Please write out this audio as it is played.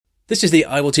This is the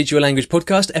I Will Teach You a Language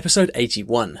podcast, episode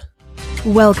 81.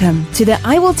 Welcome to the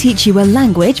I Will Teach You a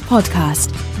Language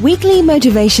podcast. Weekly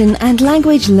motivation and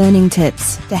language learning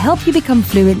tips to help you become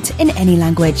fluent in any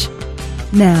language.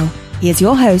 Now, here's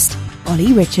your host,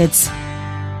 Ollie Richards.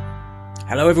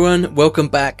 Hello everyone, welcome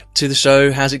back to the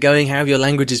show. How's it going? How have your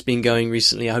languages been going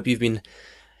recently? I hope you've been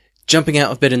jumping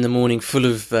out of bed in the morning full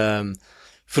of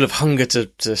hunger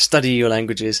to study your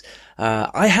languages.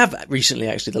 I have recently,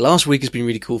 actually. The last week has been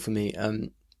really cool for me.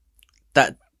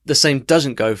 That the same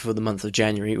doesn't go for the month of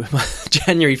January.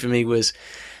 January for me was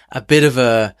was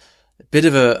a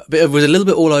little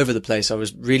bit all over the place. I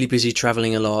was really busy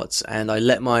traveling a lot and I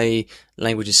let my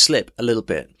languages slip a little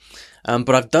bit.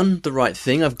 But I've done the right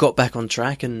thing. I've got back on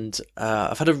track and,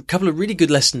 I've had a couple of really good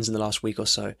lessons in the last week or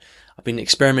so. I've been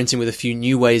experimenting with a few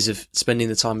new ways of spending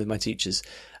the time with my teachers,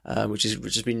 which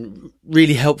has been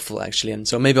really helpful actually. And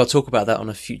so maybe I'll talk about that on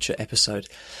a future episode.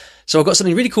 So I've got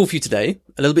something really cool for you today,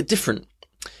 a little bit different.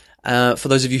 For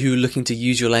those of you who are looking to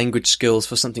use your language skills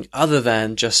for something other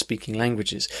than just speaking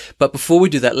languages. But before we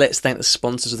do that, let's thank the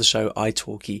sponsors of the show,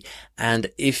 italki.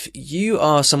 And if you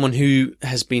are someone who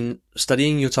has been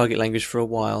studying your target language for a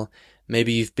while,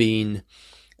 maybe you've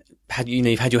had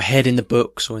your head in the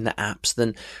books or in the apps,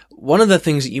 then one of the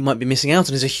things that you might be missing out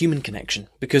on is a human connection.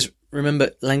 Because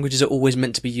remember, languages are always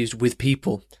meant to be used with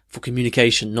people for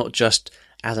communication, not just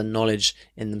as a knowledge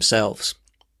in themselves.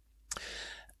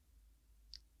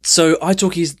 So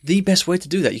italki is the best way to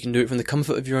do that. You can do it from the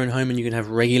comfort of your own home and you can have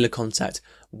regular contact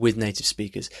with native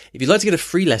speakers. If you'd like to get a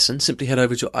free lesson, simply head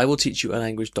over to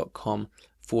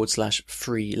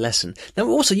iwillteachyoualanguage.com/free lesson. Now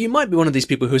also, you might be one of these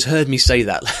people who has heard me say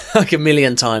that like a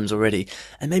million times already,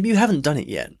 and maybe you haven't done it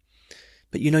yet,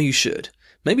 but you know you should.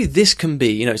 Maybe this can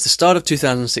be, it's the start of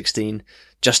 2016,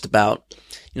 just about,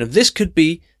 this could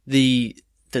be the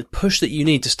push that you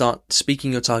need to start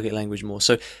speaking your target language more.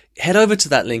 So head over to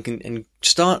that link and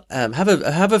start,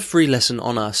 have a free lesson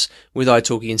on us with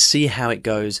italki and see how it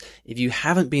goes. If you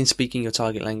haven't been speaking your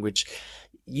target language,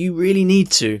 you really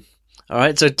need to. All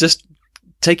right. So just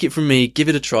take it from me. Give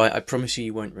it a try. I promise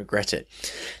you won't regret it.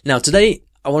 Now today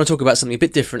I want to talk about something a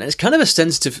bit different. And it's kind of a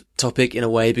sensitive topic in a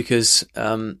way because,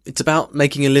 it's about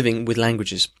making a living with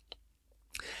languages.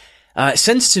 It's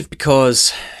sensitive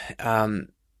because, there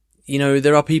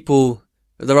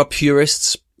are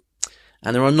purists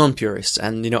and there are non-purists.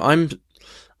 And,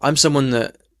 I'm someone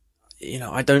that,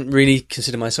 I don't really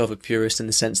consider myself a purist in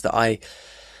the sense that I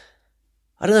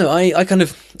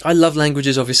love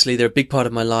languages, obviously. They're a big part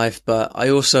of my life, but I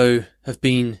also have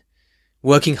been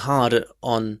working hard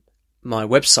on my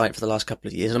website for the last couple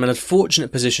of years. And I'm in a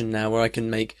fortunate position now where I can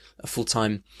make a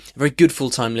very good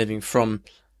full-time living from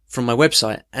my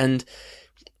website. And,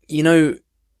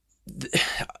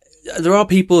 there are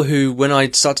people who, when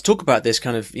I start to talk about this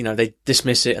kind of, they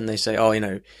dismiss it and they say, oh,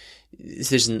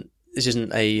 this isn't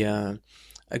a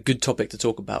good topic to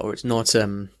talk about, or it's not,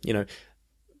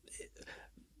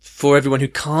 for everyone who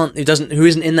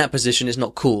isn't in that position, it's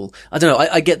not cool. I don't know.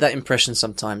 I get that impression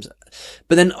sometimes.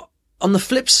 But then on the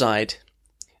flip side,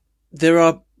 there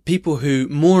are people who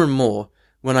more and more,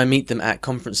 when I meet them at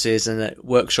conferences and at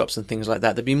workshops and things like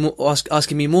that, they've been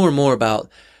asking me more and more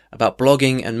about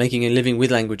blogging and making a living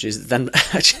with languages than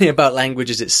actually about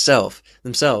languages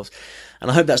themselves.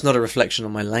 And I hope that's not a reflection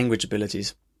on my language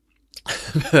abilities.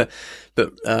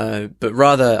 but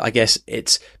rather, I guess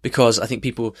it's because I think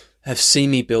people have seen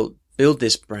me build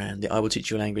this brand, the I Will Teach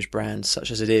You a Language brand,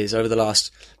 such as it is, over the last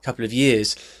couple of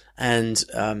years, and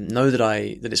know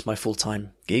that it's my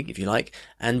full-time gig, if you like,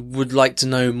 and would like to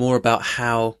know more about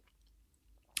how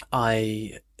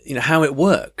how it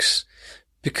works.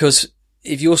 Because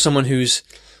if you're someone who's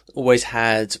always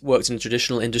worked in a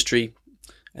traditional industry,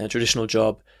 a traditional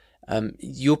job,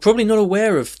 you're probably not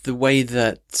aware of the way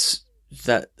that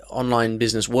online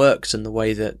business works and the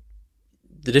way that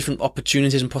the different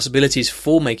opportunities and possibilities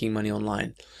for making money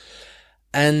online.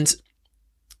 And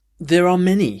there are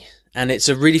many, and it's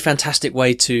a really fantastic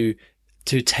way to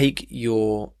take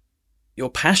your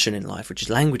passion in life, which is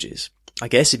languages, I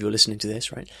guess, if you're listening to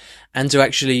this, right? And to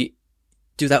actually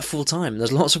do that full time.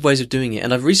 There's lots of ways of doing it.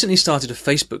 And I've recently started a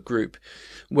Facebook group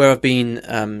where I've been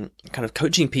kind of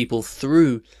coaching people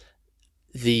through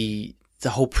the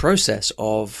whole process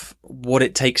of what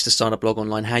it takes to start a blog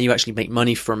online, how you actually make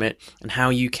money from it, and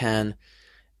how you can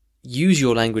use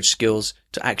your language skills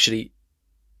to actually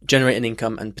generate an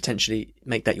income and potentially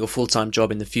make that your full-time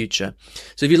job in the future.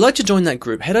 So if you'd like to join that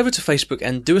group, head over to Facebook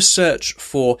and do a search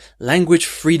for Language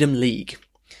Freedom League.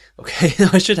 Okay,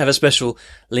 I should have a special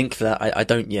link for that. I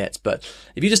don't yet, but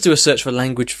if you just do a search for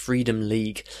Language Freedom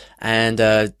League and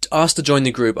ask to join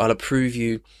the group, I'll approve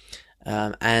you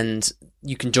and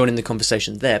you can join in the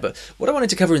conversation there. But what I wanted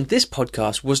to cover in this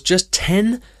podcast was just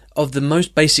 10 of the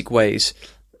most basic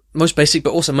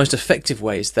but also most effective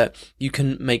ways that you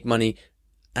can make money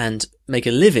and make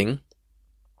a living.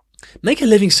 Make a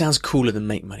living sounds cooler than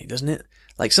make money, doesn't it?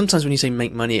 Like sometimes when you say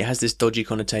make money, it has this dodgy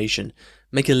connotation.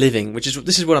 Make a living,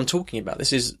 this is what I'm talking about.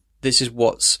 This is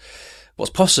what's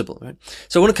possible, right?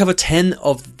 So I want to cover 10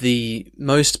 of the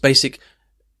most basic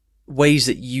ways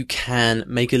that you can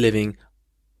make a living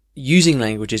using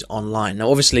languages online. Now,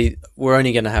 obviously, we're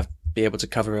only going to be able to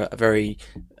cover a very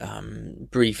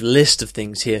brief list of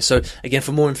things here. So again,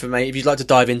 for more information, if you'd like to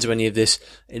dive into any of this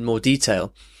in more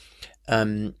detail,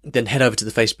 then head over to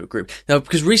the Facebook group. Now,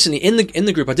 because recently in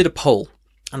the group, I did a poll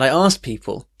and I asked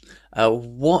people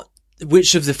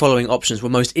which of the following options were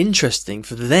most interesting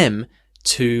for them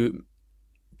to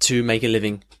make a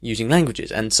living using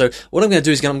languages. And so what I'm going to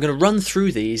do is I'm going to run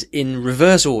through these in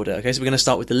reverse order. Okay, so we're going to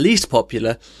start with the least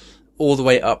popular all the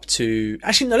way up to,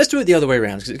 actually, no, let's do it the other way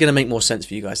around because it's going to make more sense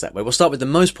for you guys that way. We'll start with the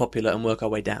most popular and work our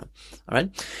way down. All right.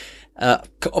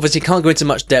 Obviously can't go into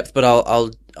much depth, but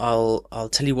I'll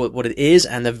tell you what it is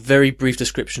and a very brief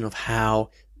description of how,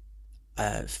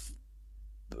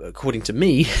 according to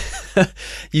me,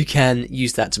 you can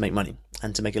use that to make money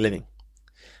and to make a living.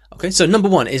 Okay. So number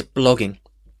 1 is blogging.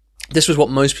 This was what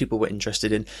most people were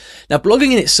interested in. Now,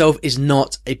 blogging in itself is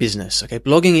not a business. Okay.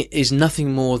 Blogging is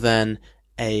nothing more than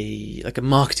a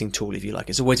marketing tool, if you like.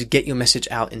 It's a way to get your message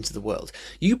out into the world.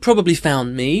 You probably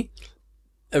found me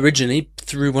originally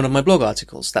through one of my blog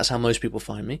articles. That's how most people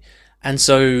find me. And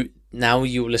so now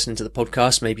you're listening to the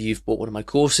podcast. Maybe you've bought one of my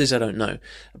courses. I don't know.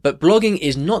 But blogging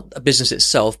is not a business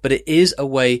itself, but it is a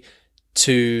way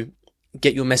to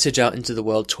get your message out into the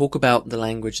world, talk about the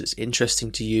language that's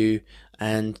interesting to you,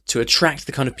 and to attract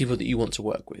the kind of people that you want to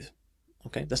work with.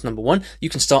 Okay, that's number 1. You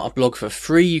can start a blog for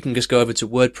free. You can just go over to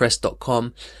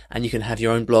wordpress.com and you can have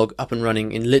your own blog up and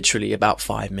running in literally about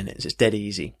 5 minutes. It's dead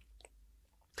easy.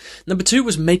 Number 2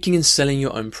 was making and selling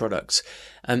your own products.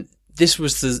 This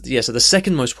was so the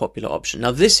second most popular option.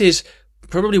 Now, this is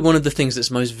probably one of the things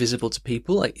that's most visible to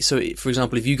people. So, for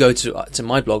example, if you go to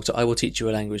my blog, to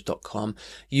iwillteachyoualanguage.com,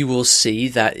 you will see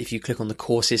that if you click on the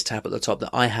courses tab at the top,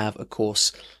 that I have a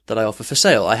course that I offer for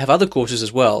sale. I have other courses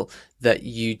as well that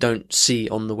you don't see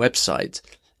on the website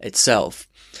itself.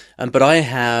 But I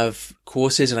have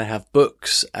courses and I have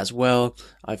books as well.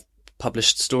 I've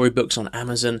published storybooks on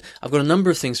Amazon. I've got a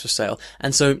number of things for sale.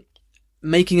 And so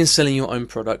making and selling your own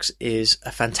products is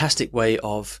a fantastic way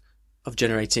of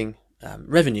generating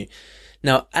revenue.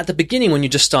 Now, at the beginning, when you're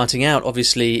just starting out,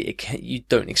 obviously you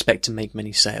don't expect to make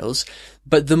many sales,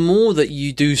 but the more that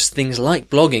you do things like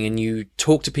blogging and you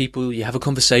talk to people, you have a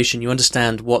conversation, you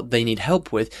understand what they need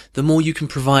help with, the more you can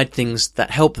provide things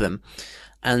that help them.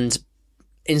 And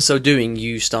in so doing,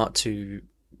 you start to,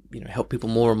 help people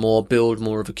more and more, build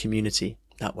more of a community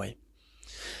that way.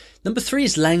 Number 3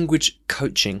 is language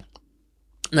coaching.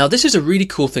 Now, this is a really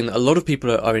cool thing that a lot of people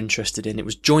are interested in. It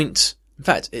was joint. In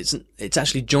fact, it's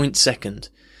actually joint second,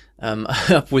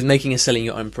 up with making and selling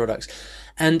your own products.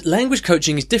 And language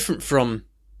coaching is different from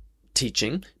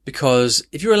teaching because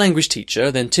if you're a language teacher,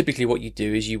 then typically what you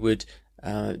do is you would,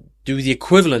 do the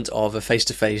equivalent of a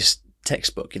face-to-face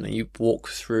textbook. You walk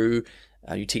through,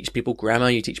 you teach people grammar,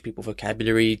 you teach people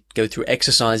vocabulary, go through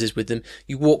exercises with them,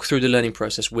 you walk through the learning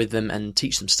process with them and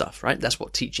teach them stuff, right? That's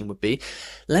what teaching would be.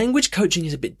 Language coaching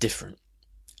is a bit different.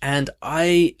 And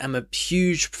I am a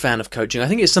huge fan of coaching. I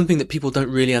think it's something that people don't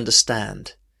really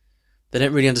understand. They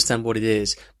don't really understand what it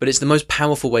is, but it's the most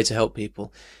powerful way to help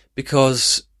people.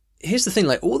 Because here's the thing,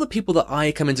 like all the people that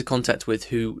I come into contact with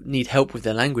who need help with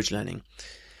their language learning,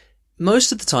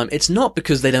 most of the time it's not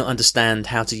because they don't understand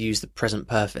how to use the present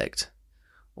perfect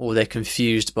or they're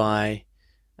confused by,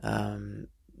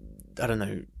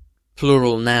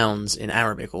 plural nouns in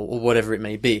Arabic or whatever it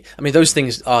may be. I mean, those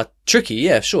things are tricky,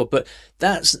 yeah, sure, but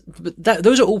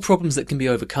those are all problems that can be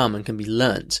overcome and can be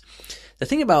learnt. The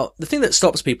thing that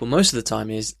stops people most of the time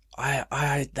is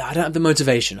I don't have the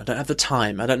motivation, I don't have the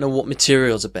time, I don't know what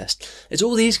materials are best. It's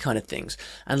all these kind of things.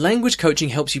 And language coaching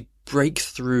helps you break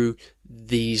through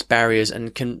these barriers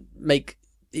and can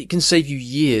save you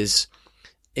years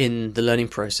in the learning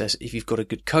process if you've got a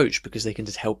good coach, because they can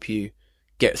just help you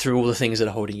get through all the things that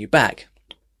are holding you back.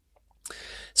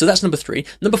 So that's number 3.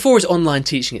 Number 4 is online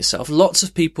teaching itself. Lots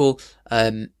of people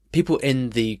in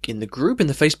the group, in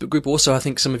the Facebook group. Also, I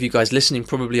think some of you guys listening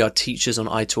probably are teachers on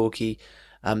italki.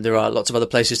 There are lots of other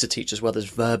places to teach as well.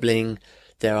 There's Verbling.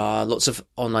 There are lots of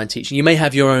online teaching. You may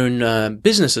have your own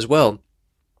business as well.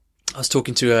 I was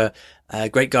talking to a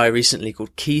great guy recently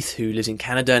called Keith, who lives in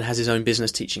Canada and has his own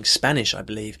business teaching Spanish, I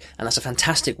believe. And that's a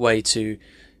fantastic way to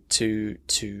to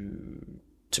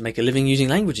make a living using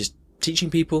languages, teaching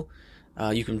people.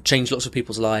 You can change lots of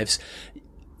people's lives.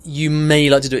 You may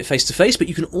like to do it face to face, but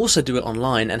you can also do it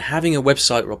online, and having a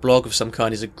website or a blog of some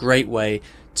kind is a great way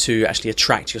to actually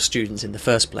attract your students in the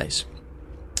first place.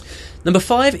 Number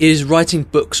 5 is writing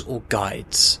books or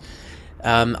guides.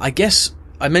 I guess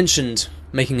I mentioned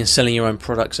making and selling your own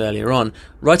products earlier on.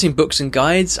 Writing books and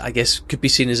guides, I guess, could be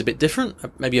seen as a bit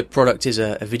different. Maybe a product is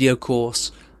a video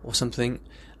course or something.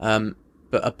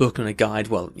 But a book and a guide,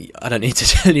 well, I don't need to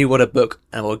tell you what a book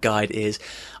or a guide is.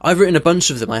 I've written a bunch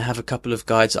of them. I have a couple of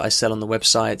guides that I sell on the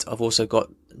website. I've also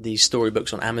got the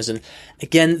storybooks on Amazon.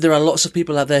 Again, there are lots of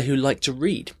people out there who like to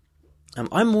read.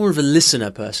 I'm more of a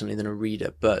listener personally than a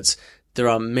reader, but there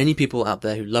are many people out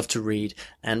there who love to read,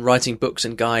 and writing books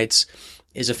and guides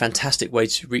is a fantastic way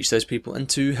to reach those people and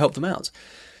to help them out.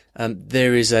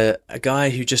 There is a guy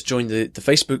who just joined the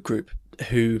Facebook group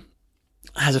who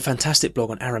has a fantastic blog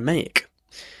on Aramaic.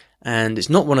 And it's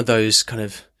not one of those kind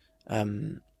of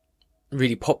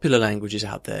really popular languages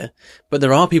out there, but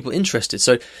there are people interested.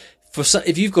 So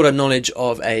if you've got a knowledge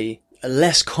of a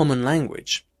less common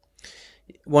language,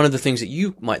 one of the things that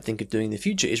you might think of doing in the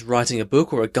future is writing a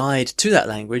book or a guide to that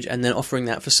language and then offering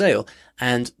that for sale.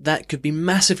 And that could be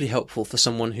massively helpful for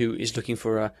someone who is looking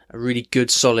for a really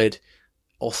good, solid,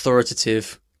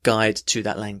 authoritative guide to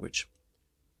that language.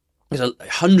 There's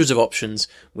hundreds of options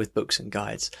with books and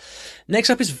guides. Next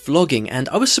up is vlogging, and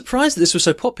I was surprised that this was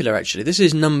so popular, actually. This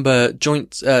is number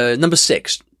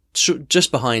 6,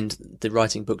 just behind the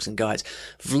writing books and guides.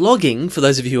 Vlogging, for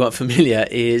those of you who aren't familiar,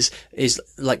 is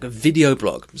like a video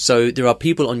blog. So there are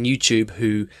people on YouTube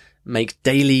who make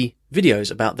daily videos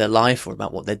about their life or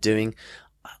about what they're doing.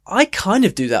 I kind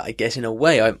of do that, I guess, in a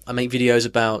way. I make videos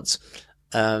about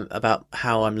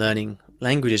how I'm learning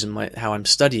languages and how I'm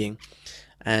studying.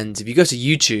 And if you go to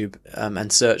YouTube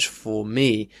and search for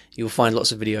me, you'll find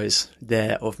lots of videos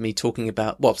there of me talking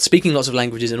about, speaking lots of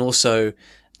languages and also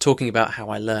talking about how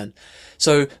I learn.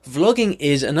 So vlogging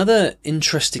is another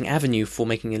interesting avenue for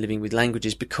making a living with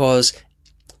languages, because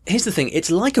here's the thing,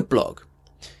 it's like a blog.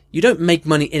 You don't make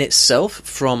money in itself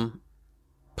from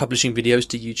publishing videos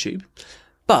to YouTube,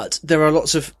 but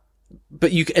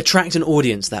but you attract an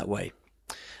audience that way.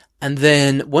 And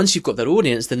then once you've got that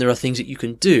audience, then there are things that you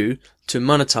can do to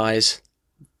monetize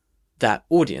that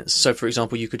audience. So for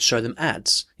example, you could show them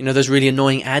ads. You know, those really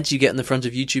annoying ads you get in the front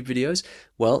of YouTube videos?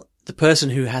 Well, the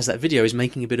person who has that video is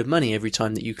making a bit of money every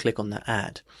time that you click on that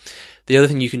ad. The other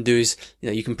thing you can do is,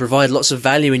 you can provide lots of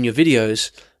value in your videos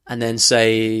and then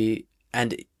say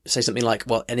something like,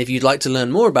 and if you'd like to learn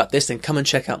more about this, then come and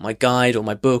check out my guide or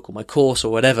my book or my course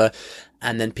or whatever.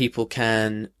 And then people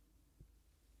can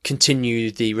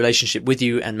continue the relationship with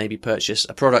you and maybe purchase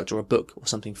a product or a book or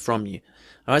something from you.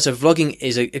 All right. So vlogging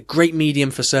is a great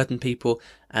medium for certain people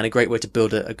and a great way to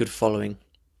build a good following.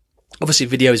 Obviously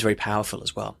video is very powerful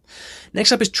as well.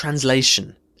 Next up is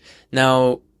translation.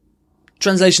 Now,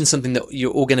 translation is something that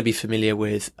you're all going to be familiar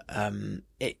with.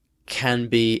 It can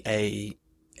be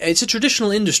it's a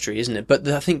traditional industry, isn't it? But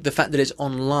I think the fact that it's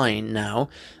online now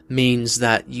means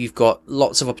that you've got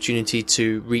lots of opportunity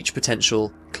to reach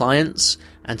potential clients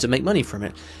and to make money from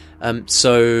it.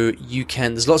 So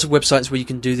there's lots of websites where you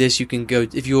can do this. You can go,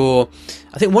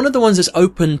 I think one of the ones that's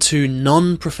open to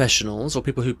non-professionals or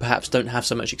people who perhaps don't have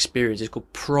so much experience is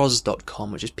called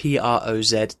proz.com, which is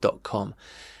PROZ.com.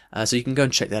 So you can go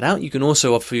and check that out. You can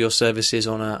also offer your services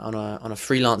on a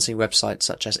freelancing website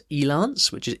such as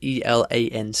Elance, which is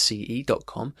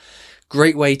ELANCE.com.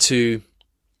 Great way to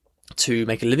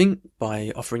make a living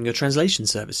by offering your translation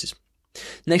services.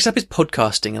 Next up is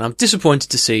podcasting, and I'm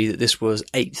disappointed to see that this was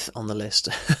 8th on the list.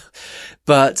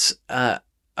 But I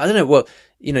don't know. Well,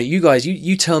 you guys,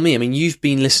 you tell me. I mean, you've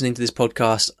been listening to this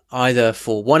podcast either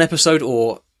for one episode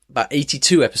or about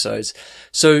 82 episodes.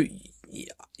 So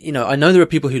I know there are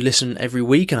people who listen every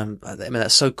week, and I mean,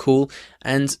 that's so cool.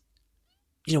 And,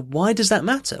 why does that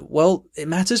matter? Well, it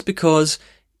matters because,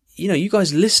 you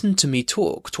guys listen to me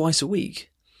talk twice a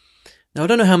week. Now, I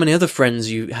don't know how many other friends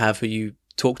you have who you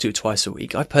talk to twice a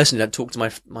week. I personally don't talk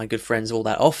to my good friends all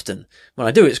that often. When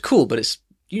I do, it's cool, but it's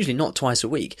usually not twice a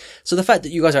week. So the fact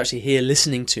that you guys are actually here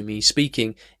listening to me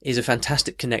speaking is a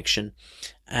fantastic connection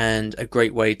and a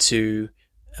great way to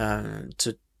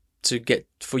get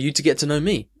to know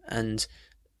me.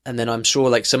 And then I'm sure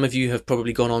like some of you have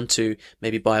probably gone on to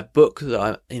maybe buy a book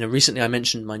that recently I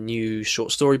mentioned my new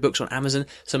short story books on Amazon.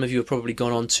 Some of you have probably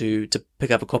gone on to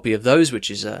pick up a copy of those,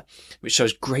 which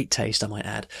shows great taste, I might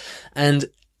add. And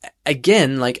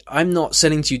again, like I'm not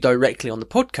selling to you directly on the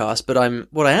podcast, but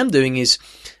what I am doing is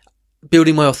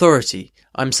building my authority.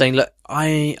 I'm saying, look,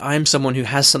 I am someone who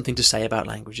has something to say about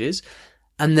languages.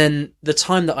 And then the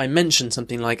time that I mention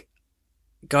something like,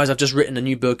 guys, I've just written a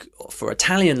new book for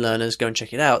Italian learners, go and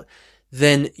check it out,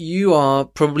 then you are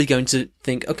probably going to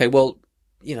think, okay, well,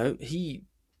 you know,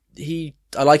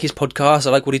 I like his podcast. I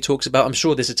like what he talks about. I'm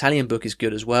sure this Italian book is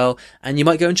good as well. And you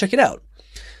might go and check it out.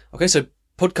 Okay. So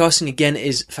podcasting again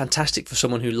is fantastic for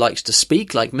someone who likes to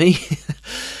speak like me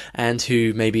and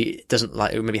who maybe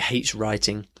maybe hates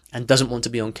writing and doesn't want to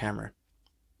be on camera.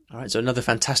 All right. So another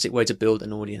fantastic way to build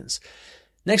an audience.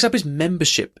 Next up is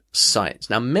membership sites.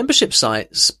 Now, membership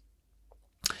sites,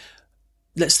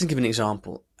 let's think of an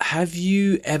example. Have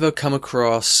you ever come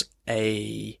across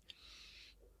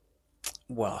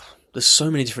there's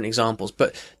so many different examples,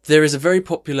 but there is a very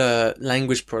popular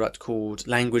language product called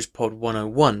Language Pod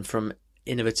 101 from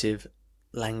Innovative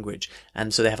Language.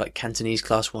 And so they have like Cantonese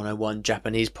Class 101,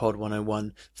 Japanese Pod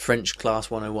 101, French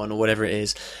Class 101, or whatever it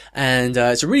is. And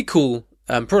it's a really cool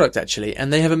product actually.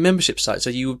 And they have a membership site. So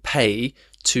you would pay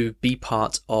to be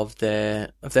part of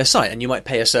their site. And you might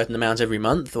pay a certain amount every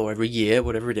month or every year,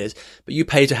 whatever it is, but you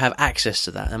pay to have access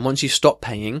to that. And once you stop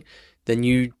paying, then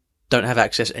you don't have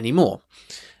access anymore.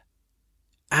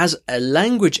 As a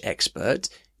language expert,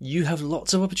 you have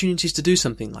lots of opportunities to do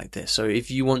something like this. So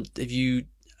if you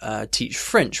teach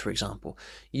French, for example,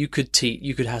 you could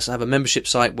have a membership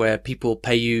site where people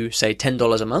pay you, say,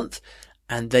 $10 a month,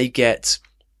 and they get,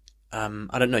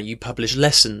 you publish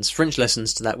lessons, French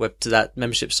lessons to that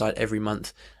membership site every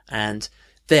month, and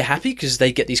they're happy because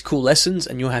they get these cool lessons,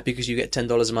 and you're happy because you get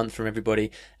 $10 a month from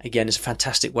everybody. Again, it's a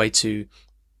fantastic way to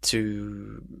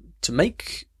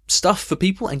make stuff for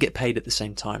people and get paid at the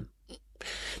same time.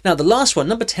 Now, the last one,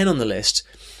 number 10 on the list,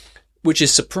 which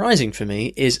is surprising for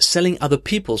me, is selling other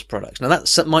people's products. Now,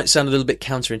 that might sound a little bit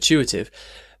counterintuitive,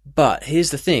 but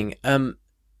here's the thing.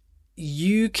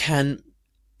 You can,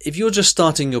 if you're just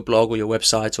starting your blog or your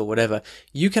website or whatever,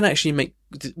 you can actually make,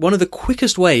 one of the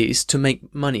quickest ways to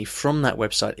make money from that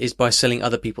website is by selling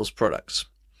other people's products.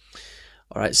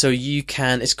 All right. So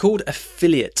it's called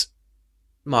affiliate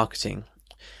marketing,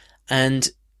 and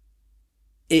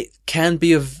it can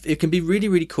be really,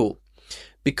 really cool,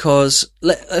 because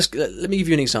let me give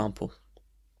you an example.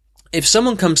 If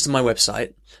someone comes to my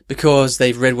website because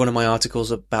they've read one of my articles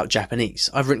about Japanese,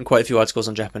 I've written quite a few articles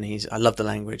on Japanese. I love the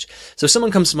language. So if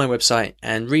someone comes to my website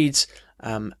and reads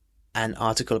an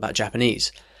article about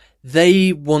Japanese,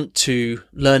 they want to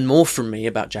learn more from me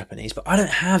about Japanese, but I don't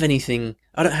have anything.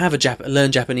 I don't have a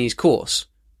Learn Japanese course.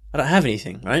 I don't have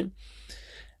anything, right?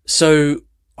 So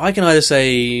I can either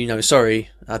say, no, sorry,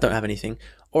 I don't have anything,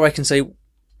 or I can say,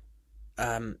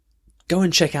 go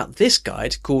and check out this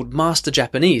guide called Master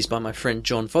Japanese by my friend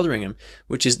John Fotheringham,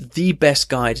 which is the best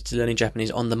guide to learning Japanese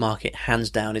on the market, hands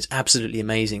down. It's absolutely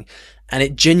amazing. And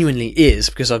it genuinely is,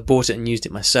 because I've bought it and used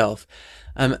it myself.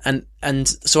 And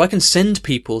so I can send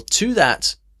people to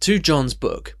John's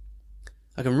book.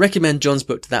 I can recommend John's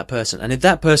book to that person. And if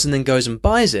that person then goes and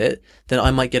buys it, then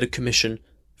I might get a commission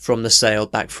from the sale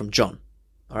back from John.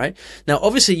 All right. Now,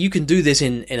 obviously, you can do this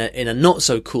in a not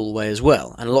so cool way as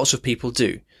well, and lots of people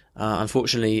do.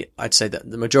 Unfortunately, I'd say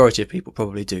that the majority of people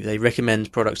probably do. They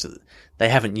recommend products that they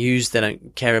haven't used, they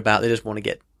don't care about, they just want to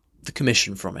get the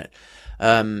commission from it.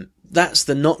 That's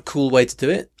the not cool way to do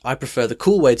it. I prefer the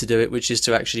cool way to do it, which is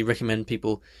to actually recommend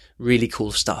people really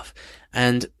cool stuff.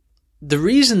 And the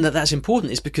reason that that's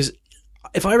important is because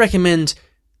if I recommend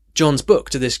John's book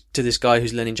to this guy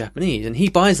who's learning Japanese, and he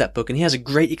buys that book and he has a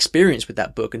great experience with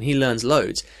that book and he learns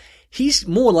loads, he's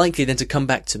more likely than to come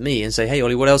back to me and say, hey,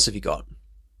 Ollie, what else have you got?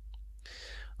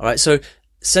 All right. So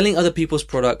selling other people's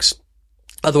products,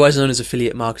 otherwise known as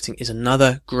affiliate marketing, is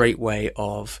another great way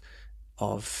of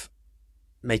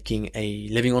making a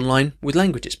living online with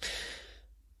languages.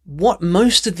 What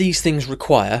most of these things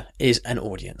require is an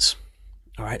audience.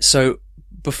 All right. So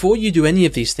before you do any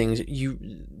of these things, you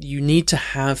need to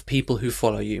have people who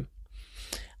follow you.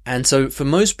 And so for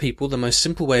most people, the most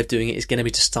simple way of doing it is going to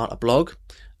be to start a blog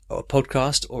or a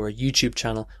podcast or a YouTube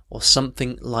channel or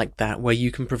something like that, where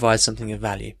you can provide something of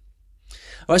value.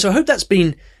 All right. So I hope that's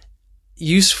been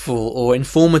useful or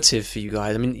informative for you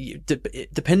guys. I mean,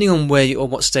 depending on where or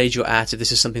what stage you're at, if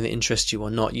this is something that interests you or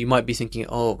not, you might be thinking,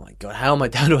 oh my God, how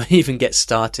do I even get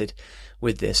started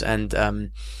with this? And,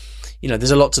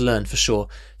 there's a lot to learn for sure.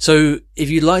 So if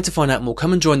you'd like to find out more,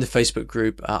 come and join the Facebook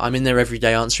group. I'm in there every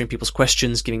day answering people's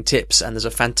questions, giving tips, and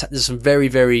there's some very,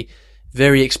 very,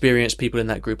 very experienced people in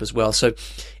that group as well. So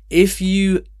if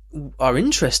you are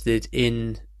interested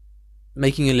in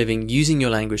making a living using your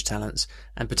language talents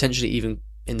and potentially even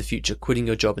in the future quitting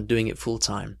your job and doing it full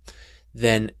time,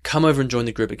 then come over and join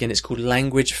the group. Again, it's called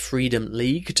Language Freedom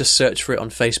League. Just search for it on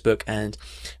Facebook and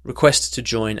request to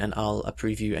join, and I'll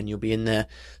approve you and you'll be in there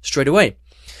straight away.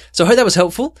 So I hope that was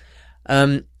helpful.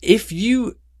 If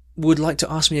you would like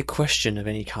to ask me a question of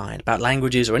any kind about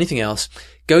languages or anything else,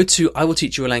 go to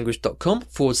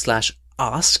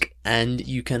iwillteachyoualanguage.com/ask and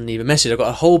you can leave a message. I've got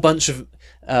a whole bunch of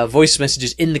voice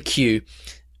messages in the queue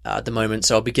at the moment,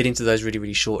 so I'll be getting to those really,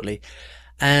 really shortly.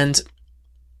 And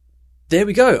there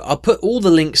we go. I'll put all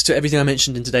the links to everything I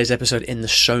mentioned in today's episode in the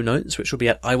show notes, which will be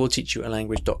at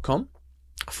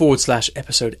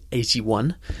iwillteachyoualanguage.com/episode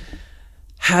 81.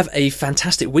 Have a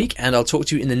fantastic week, and I'll talk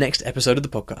to you in the next episode of the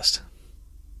podcast.